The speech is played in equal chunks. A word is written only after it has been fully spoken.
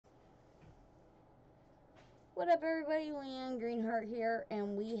What up, everybody? Leanne Greenheart here,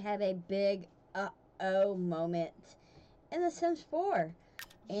 and we have a big uh-oh moment in The Sims 4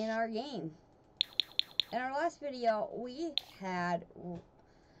 in our game. In our last video, we had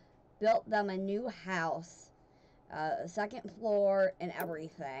built them a new house, second floor and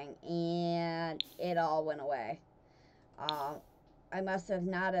everything, and it all went away. I must have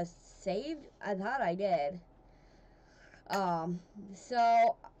not saved. I thought I did.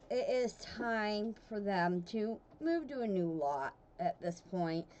 So it is time for them to move to a new lot at this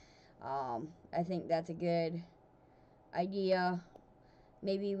point. I think that's a good idea.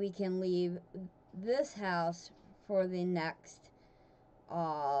 Maybe we can leave this house for the next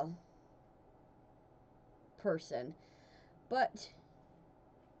person. But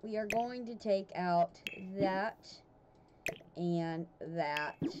we are going to take out that and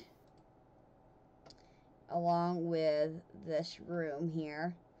that, along with this room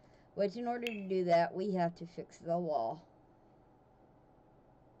here, which in order to do that we have to fix the wall.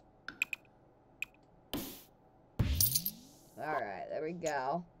 Alright, there we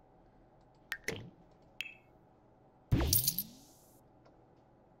go.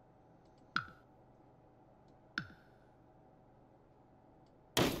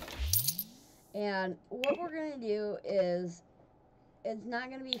 And what we're going to do is, it's not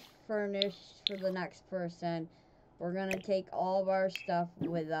going to be furnished for the next person. We're going to take all of our stuff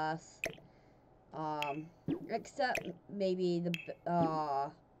with us. Except maybe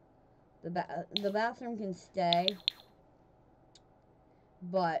the bathroom can stay.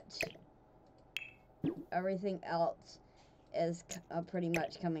 But everything else is pretty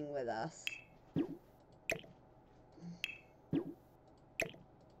much coming with us.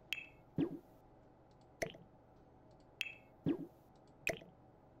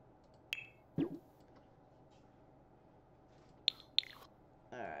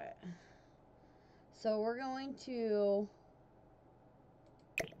 Alright. So we're going to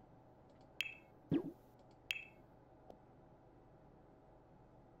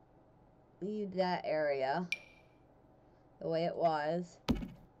leave that area the way it was,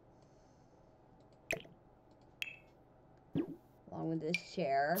 along with this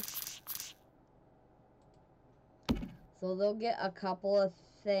chair. So they'll get a couple of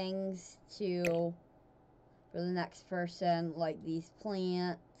things for the next person, like these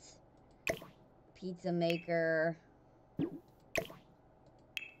plants, pizza maker, and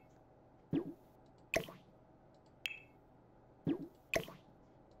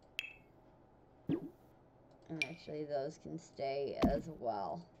actually those can stay as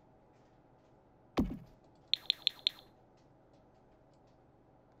well.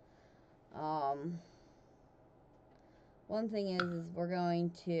 One thing is we're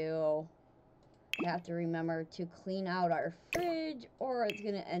going to have to remember to clean out our fridge, or it's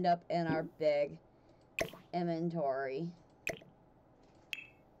going to end up in our big inventory.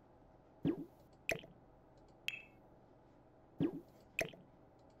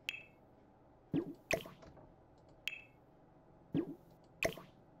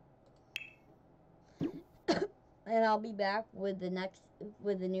 And I'll be back with the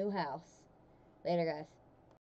new house. Later, guys.